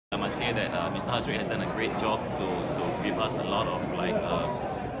must say that Mr. Hazriq has done a great job to give us a lot of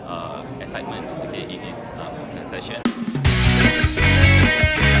excitement, okay, in his session.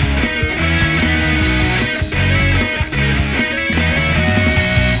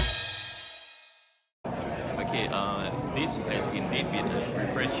 Okay, this has indeed been a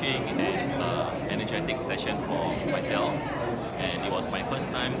refreshing and energetic session for myself, and it was my first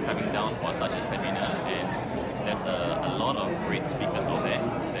time coming down for such a seminar, and there's a lot of great speakers out there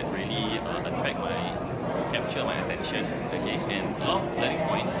that really capture my attention, okay, and a lot of learning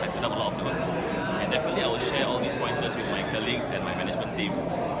points. I put up a lot of notes, and definitely I will share all these pointers with my colleagues and my management team.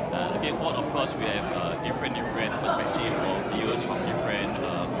 Looking forward, of course, we have different perspectives of views from different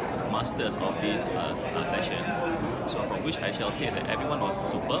masters of these sessions, so from which I shall say that everyone was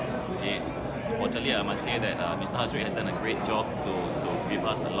superb. Okay, fortunately, I must say that Mr. Hazriq has done a great job to give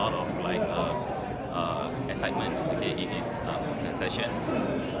us a lot of excitement, okay, in his sessions.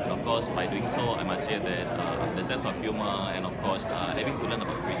 Of course, by doing so, I must say that the sense of humor and of course having to learn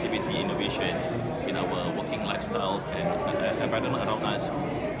about creativity, innovation in our working lifestyles and environment around us,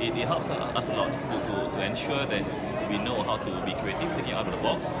 it helps us a lot to ensure that we know how to be creative, thinking out of the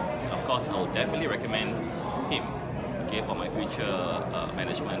box. Of course, I would definitely recommend him, okay, for my future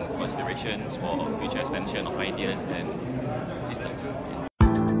management considerations, for future expansion of ideas and systems.